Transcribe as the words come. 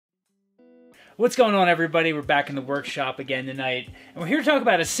What's going on, everybody? We're back in the workshop again tonight, and we're here to talk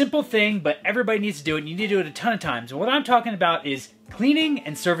about a simple thing, but everybody needs to do it, and you need to do it a ton of times. And what I'm talking about is cleaning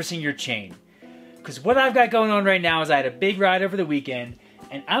and servicing your chain. Because what I've got going on right now is I had a big ride over the weekend,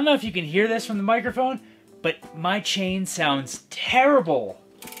 and I don't know if you can hear this from the microphone, but my chain sounds terrible.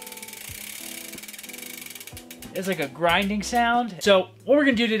 It's like a grinding sound. So what we're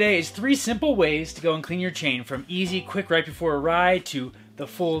gonna do today is 3 simple ways to go and clean your chain, from easy, quick, right before a ride, to the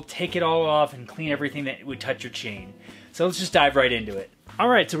full take it all off and clean everything that would touch your chain. So let's just dive right into it.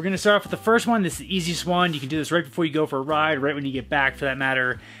 Alright, so we're going to start off with the first one. This is the easiest one. You can do this right before you go for a ride, right when you get back for that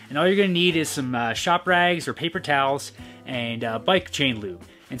matter. And all you're going to need is some shop rags or paper towels and bike chain lube.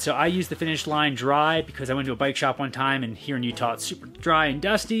 And so I use the Finish Line Dry because I went to a bike shop one time, and here in Utah it's super dry and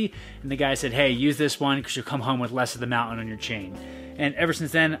dusty. And the guy said, hey, use this one because you'll come home with less of the mountain on your chain. And ever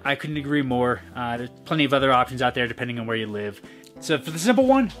since then, I couldn't agree more. There's plenty of other options out there depending on where you live. So for the simple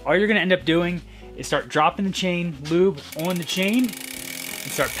one, all you're going to end up doing is start dropping the chain lube on the chain and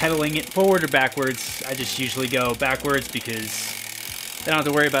start pedaling it forward or backwards. I just usually go backwards because I don't have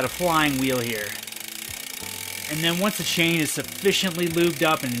to worry about a flying wheel here. And then once the chain is sufficiently lubed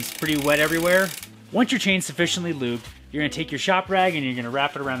up and it's pretty wet everywhere, once your chain's sufficiently lubed, you're going to take your shop rag and you're going to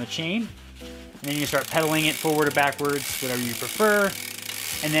wrap it around the chain. And then you start pedaling it forward or backwards, whatever you prefer.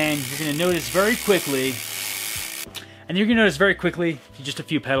 And then you're going to notice very quickly, just a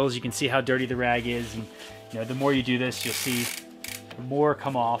few pedals, you can see how dirty the rag is. And you know, the more you do this, you'll see the more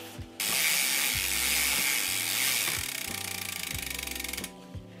come off.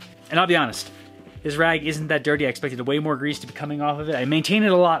 And I'll be honest, this rag isn't that dirty. I expected way more grease to be coming off of it. I maintain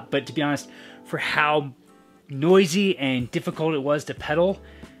it a lot, but to be honest, for how noisy and difficult it was to pedal,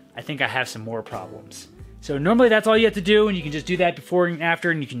 I think I have some more problems. So normally that's all you have to do, and you can just do that before and after,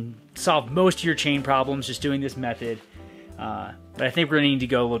 and you can solve most of your chain problems just doing this method. But I think we're going to need to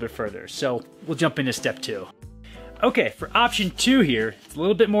go a little bit further. So we'll jump into step 2. Okay, for option 2 here, it's a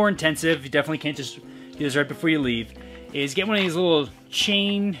little bit more intensive. You definitely can't just do this right before you leave. Is get one of these little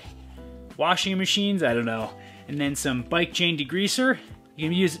chain washing machines, I don't know, and then some bike chain degreaser. You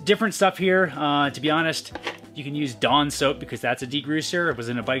can use different stuff here. To be honest, you can use Dawn soap because that's a degreaser. I was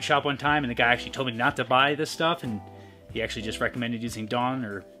in a bike shop one time and the guy actually told me not to buy this stuff, and he actually just recommended using Dawn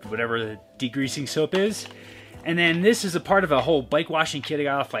or whatever the degreasing soap is. And then this is a part of a whole bike washing kit I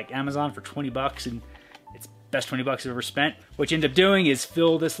got off like Amazon for 20 bucks, and it's the best 20 bucks I've ever spent. What you end up doing is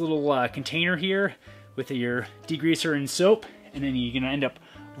fill this little container here with your degreaser and soap, and then you're gonna end up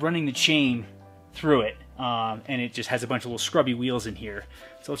running the chain through it. And it just has a bunch of little scrubby wheels in here.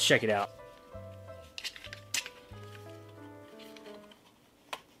 So let's check it out.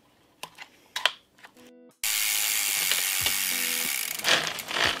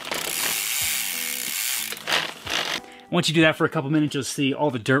 Once you do that for a couple minutes, you'll see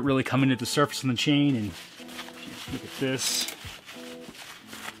all the dirt really coming to the surface on the chain. And look at this.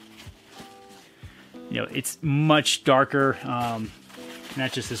 You know, it's much darker.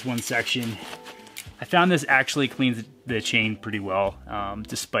 Not just this one section. I found this actually cleans the chain pretty well,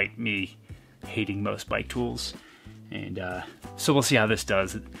 despite me hating most bike tools. And so we'll see how this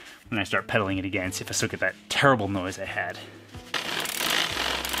does when I start pedaling it again, see if I still get that terrible noise I had.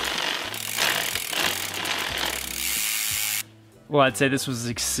 Well, I'd say this was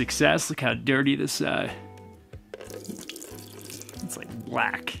a success. Look how dirty this, it's like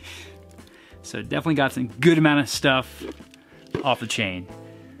black. So definitely got some good amount of stuff off the chain.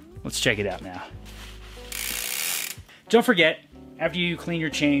 Let's check it out now. Don't forget, after you clean your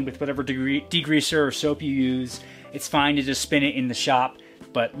chain with whatever degreaser or soap you use, it's fine to just spin it in the shop,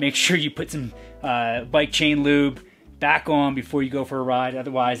 but make sure you put some bike chain lube back on before you go for a ride.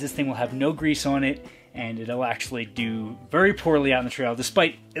 Otherwise, this thing will have no grease on it, and it'll actually do very poorly out on the trail,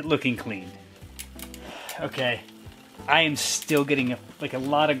 despite it looking clean. Okay, I am still getting a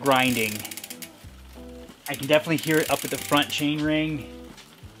lot of grinding. I can definitely hear it up at the front chain ring,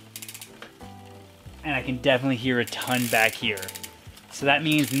 and I can definitely hear a ton back here. So that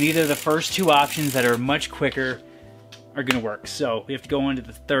means neither of the first 2 options that are much quicker are gonna work. So we have to go on to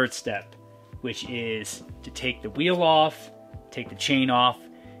the 3rd step, which is to take the wheel off, take the chain off,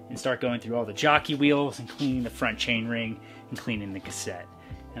 and start going through all the jockey wheels and cleaning the front chain ring and cleaning the cassette.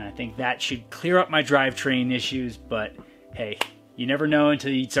 And I think that should clear up my drivetrain issues, but hey, you never know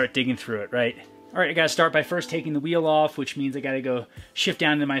until you start digging through it, right? All right, I gotta start by first taking the wheel off, which means I gotta go shift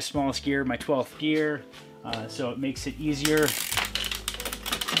down to my smallest gear, my 12th gear, so it makes it easier.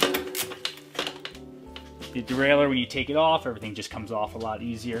 The derailleur, when you take it off, everything just comes off a lot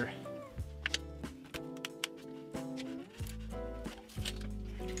easier.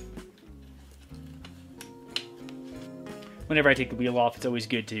 whenever I take the wheel off, it's always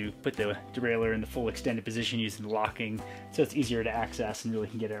good to put the derailleur in the full extended position using the locking, so it's easier to access and really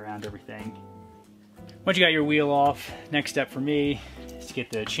can get around everything. Once you got your wheel off, next step for me is to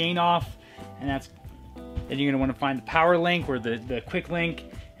get the chain off, and then you're going to want to find the power link or the quick link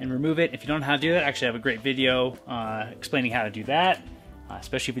and remove it. If you don't know how to do that, actually I have a great video explaining how to do that,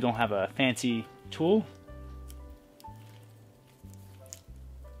 especially if you don't have a fancy tool.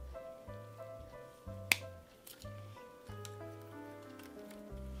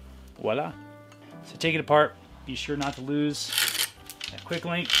 Voila. So take it apart, be sure not to lose that quick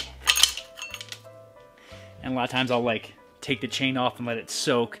link. And a lot of times I'll like take the chain off and let it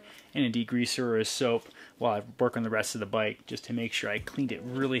soak in a degreaser or a soap while I work on the rest of the bike, just to make sure I cleaned it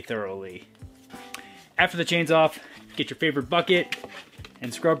really thoroughly. After the chain's off, get your favorite bucket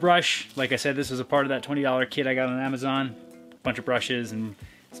and scrub brush. Like I said, this was a part of that $20 kit I got on Amazon. A bunch of brushes and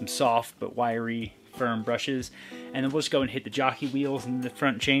some soft but wiry, firm brushes. And then we'll just go and hit the jockey wheels and the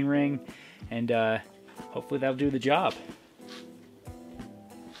front chain ring, and hopefully that'll do the job.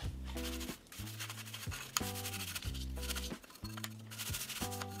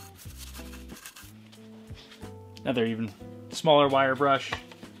 Another even smaller wire brush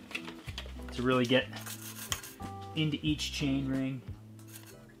to really get into each chain ring.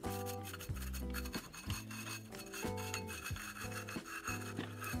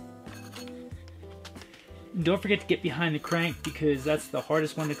 And don't forget to get behind the crank, because that's the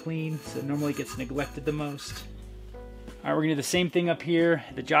hardest one to clean, so it normally gets neglected the most. Alright, we're going to do the same thing up here,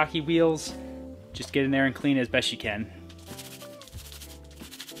 the jockey wheels. Just get in there and clean as best you can.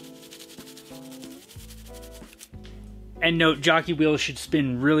 And note, jockey wheels should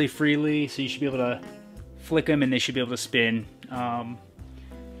spin really freely, so you should be able to flick them and they should be able to spin.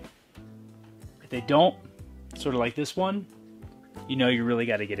 If they don't, sort of like this one, you know you really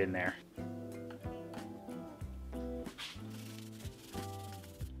got to get in there.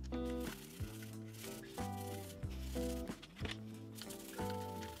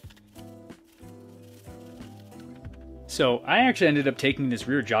 So I actually ended up taking this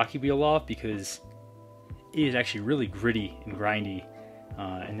rear jockey wheel off because it is actually really gritty and grindy.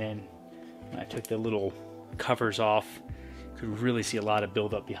 And then when I took the little covers off, you could really see a lot of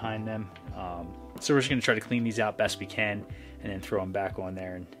buildup behind them. So we're just going to try to clean these out best we can and then throw them back on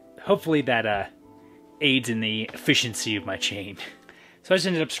there. And hopefully that aids in the efficiency of my chain. So I just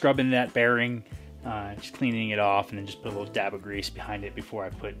ended up scrubbing that bearing, just cleaning it off, and then just put a little dab of grease behind it before I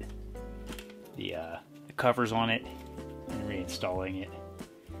put the covers on it and reinstalling it.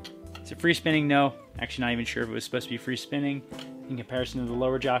 Is it free spinning? No. Actually not even sure if it was supposed to be free spinning in comparison to the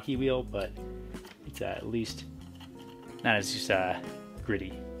lower jockey wheel, but it's at least not as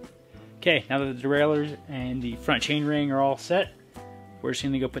gritty. Okay, now that the derailleurs and the front chain ring are all set, we're just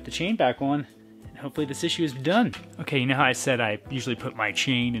going to go put the chain back on, and hopefully this issue is done. Okay, you know how I said I usually put my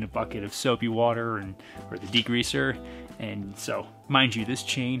chain in a bucket of soapy water or the degreaser? And so, mind you, this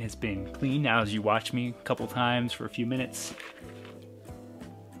chain has been cleaned now as you watch me a couple times for a few minutes.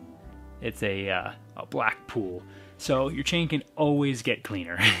 It's a black pool, so your chain can always get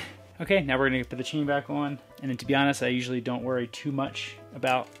cleaner. Okay, now we're going to put the chain back on, and then to be honest, I usually don't worry too much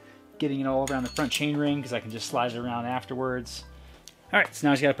about getting it all around the front chain ring because I can just slide it around afterwards. Alright, so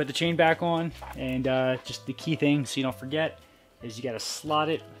now I just got to put the chain back on, and just the key thing so you don't forget is you got to slot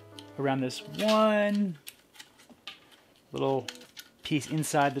it around this one little piece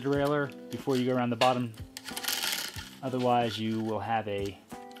inside the derailleur before you go around the bottom. Otherwise you will have a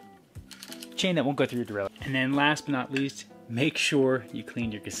chain that won't go through your derailleur. And then last but not least, make sure you clean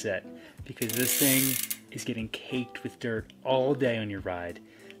your cassette, because this thing is getting caked with dirt all day on your ride.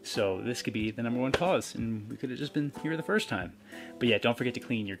 So this could be the #1 cause, and we could have just been here the first time. But yeah, don't forget to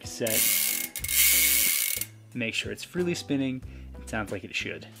clean your cassette. Make sure it's freely spinning. It sounds like it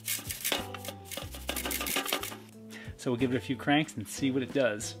should. So we'll give it a few cranks and see what it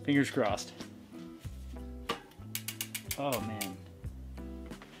does. Fingers crossed. Oh man.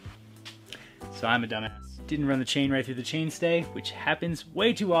 So I'm a dumbass. Didn't run the chain right through the chainstay, which happens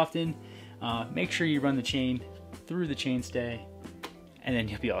way too often. Make sure you run the chain through the chainstay, and then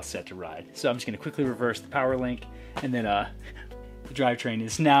you'll be all set to ride. So I'm just going to quickly reverse the power link, and then the drivetrain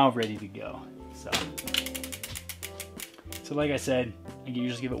is now ready to go. So like I said, I can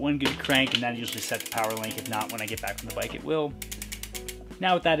usually give it one good crank, and that usually sets the power link. If not, when I get back from the bike, it will.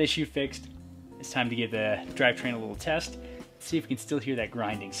 Now with that issue fixed, it's time to give the drivetrain a little test. See if we can still hear that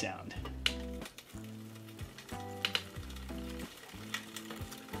grinding sound.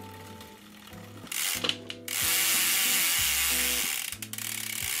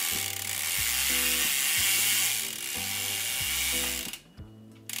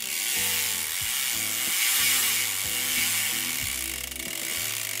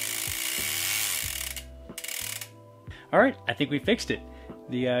 All right, I think we fixed it.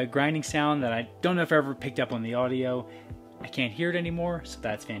 The grinding sound that I don't know if I ever picked up on the audio, I can't hear it anymore, so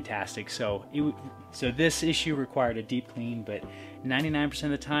that's fantastic. So this issue required a deep clean, but 99% of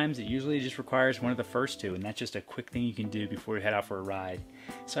the times it usually just requires one of the first two, and that's just a quick thing you can do before you head out for a ride.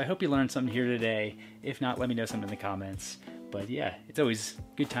 So I hope you learned something here today. If not, let me know something in the comments. But yeah, it's always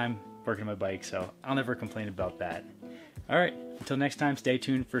a good time working on my bike, so I'll never complain about that. All right, until next time, stay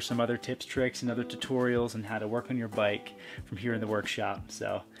tuned for some other tips, tricks, and other tutorials on how to work on your bike from here in the workshop.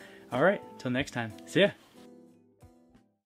 So, all right, until next time, see ya.